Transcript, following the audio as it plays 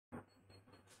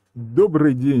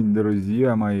Добрый день,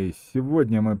 друзья мои!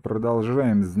 Сегодня мы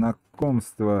продолжаем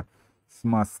знакомство с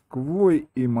Москвой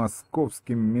и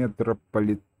московским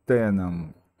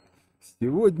метрополитеном.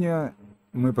 Сегодня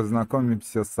мы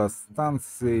познакомимся со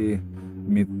станцией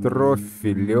метро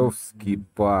Филёвский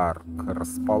Парк.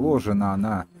 Расположена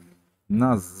она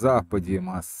на западе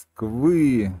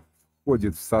Москвы,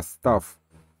 входит в состав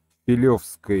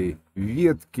Филёвской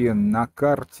ветки. На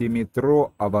карте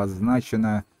метро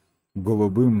обозначена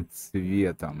голубым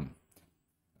цветом.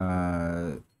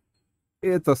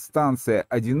 Эта станция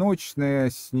одиночная,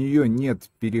 с нее нет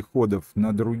переходов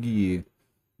на другие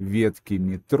ветки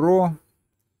метро.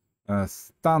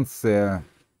 Станция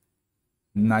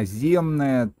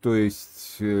наземная, то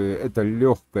есть это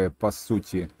легкое по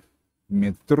сути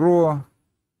метро.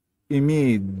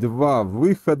 Имеет два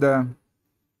выхода.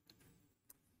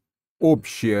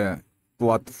 Общая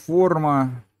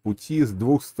платформа, пути с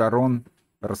двух сторон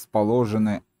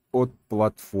расположены от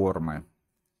платформы.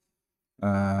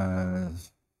 На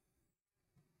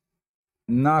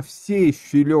всей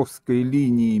Филёвской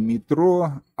линии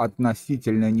метро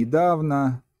относительно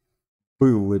недавно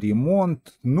был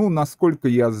ремонт. Ну, насколько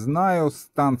я знаю,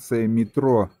 станция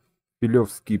метро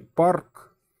Филёвский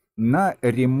парк на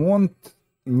ремонт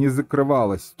не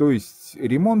закрывалась. То есть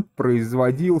ремонт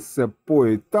производился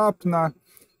поэтапно.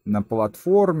 На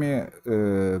платформе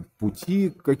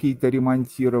пути какие-то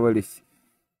ремонтировались,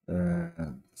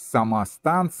 сама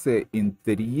станция,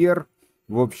 интерьер,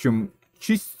 в общем,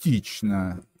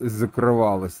 частично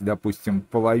закрывалась, допустим,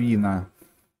 половина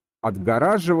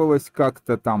отгораживалась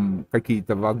как-то, там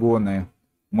какие-то вагоны,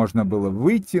 можно было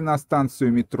выйти на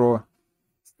станцию метро,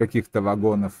 с каких-то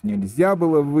вагонов нельзя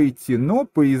было выйти, но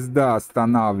поезда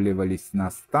останавливались на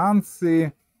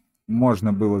станции.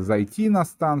 Можно было зайти на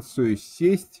станцию,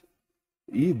 сесть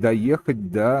и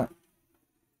доехать до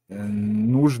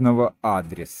нужного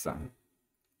адреса.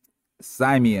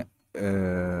 Сами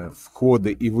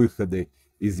входы и выходы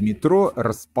из метро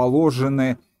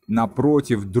расположены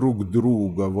напротив друг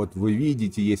друга. Вот вы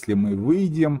видите, если мы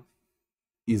выйдем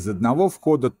из одного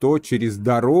входа, то через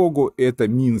дорогу, это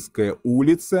Минская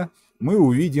улица, мы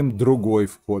увидим другой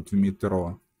вход в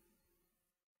метро.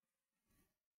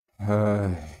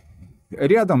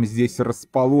 Рядом здесь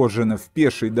расположена в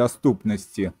пешей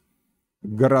доступности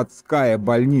городская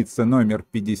больница номер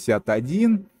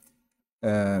 51,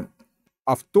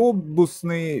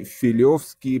 автобусный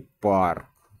Филёвский парк.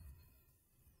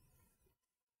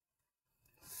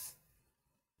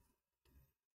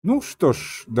 Ну что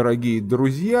ж, дорогие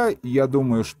друзья, я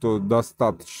думаю, что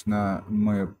достаточно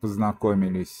мы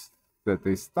познакомились с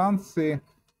этой станцией.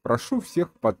 Прошу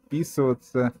всех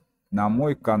подписываться на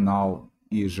мой канал.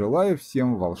 И желаю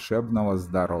всем волшебного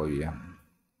здоровья.